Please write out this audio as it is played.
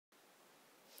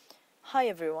Hi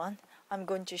everyone, I'm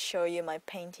going to show you my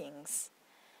paintings.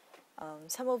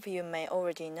 Some of you may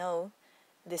already know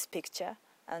this picture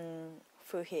and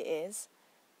who he is.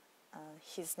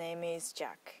 His name is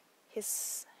Jack.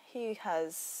 He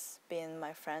has been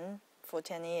my friend for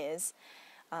 10 years.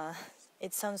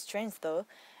 It sounds strange though.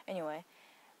 Anyway,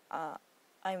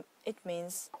 it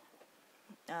means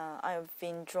I've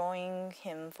been drawing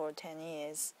him for 10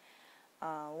 years.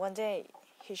 One day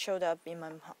he showed up in my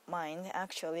mind.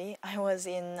 Actually, I was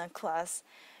in a class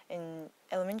in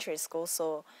elementary school,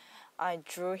 so I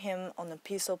drew him on a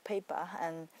piece of paper,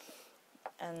 and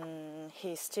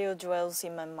he still dwells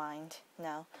in my mind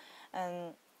now.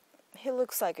 And he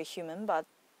looks like a human, but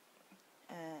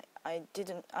I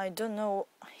don't know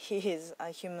he is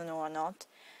a human or not,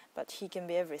 but he can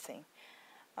be everything.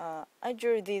 I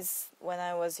drew this when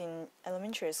I was in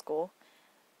elementary school,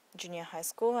 junior high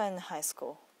school, and high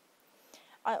school.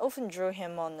 I often drew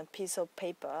him on a piece of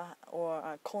paper or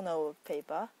a corner of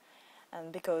paper,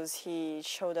 and because he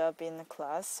showed up in the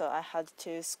class, so I had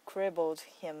to scribble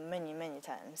him many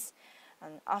times.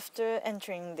 And after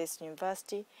entering this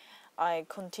university, I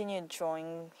continued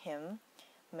drawing him,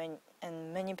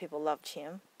 and many people loved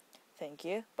him. Thank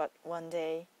you. But one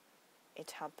day,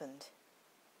 it happened.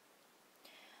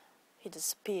 He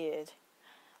disappeared.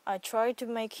 I tried to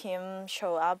make him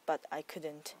show up, but I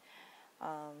couldn't.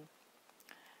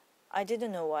 I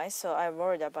didn't know why, so I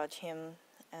worried about him,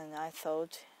 and I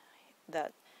thought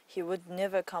that he would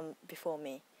never come before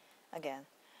me again.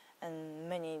 And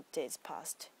many days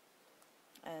passed,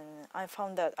 and I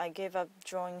found that I gave up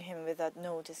drawing him without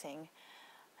noticing.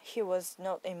 He was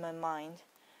not in my mind.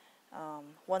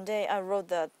 One day I wrote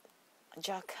that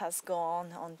Jack has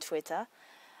gone on Twitter,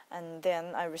 and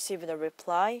then I received a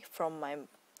reply from my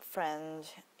friend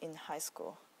in high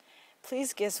school.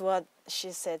 Please guess what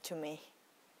she said to me.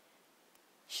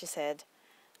 She said,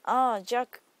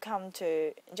 Jack came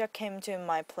to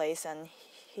my place, and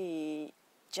he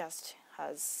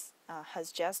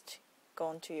has just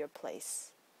gone to your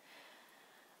place."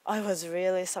 I was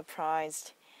really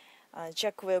surprised.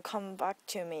 Jack will come back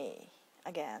to me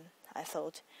again, I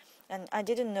thought, and I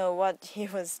didn't know what he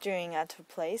was doing at her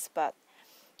place, but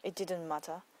it didn't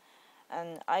matter,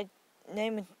 and I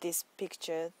named this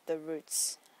picture The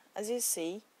Roots. As you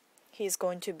see, he's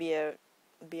going to be a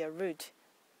root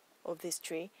of this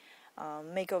tree.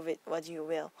 Make of it what you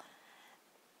will.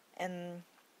 And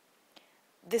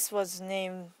this was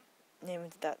named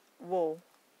that wall.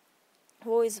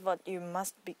 Wall is what you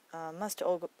must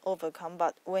overcome,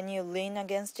 but when you lean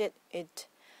against it, it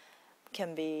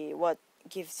can be what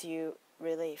gives you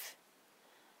relief.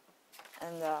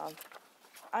 And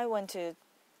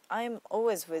I'm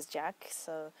always with Jack,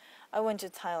 so I went to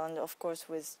Thailand, of course,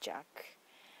 with Jack,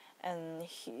 and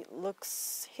he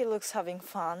looks having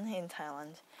fun in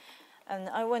Thailand. And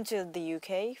I went to the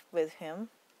UK with him,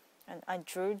 and I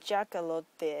drew Jack a lot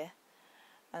there,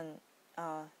 and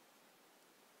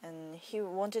he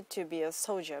wanted to be a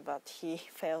soldier, but he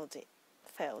failed.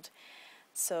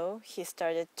 So he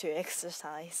started to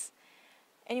exercise.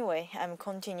 Anyway, I'm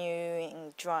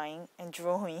continuing drawing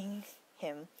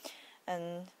him,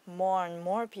 and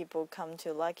more people come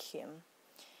to like him.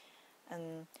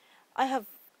 And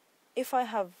if I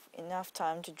have enough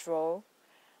time to draw,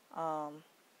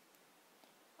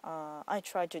 I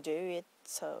try to do it.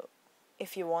 So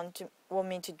if you want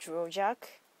me to draw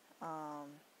Jack,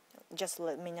 just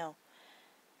let me know.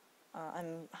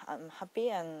 I'm happy,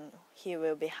 and he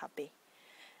will be happy.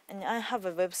 And I have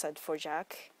a website for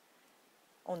Jack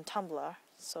on Tumblr,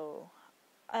 so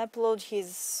I upload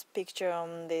his picture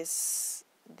on this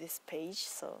page,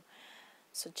 so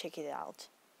check it out.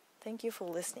 Thank you for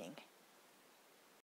listening.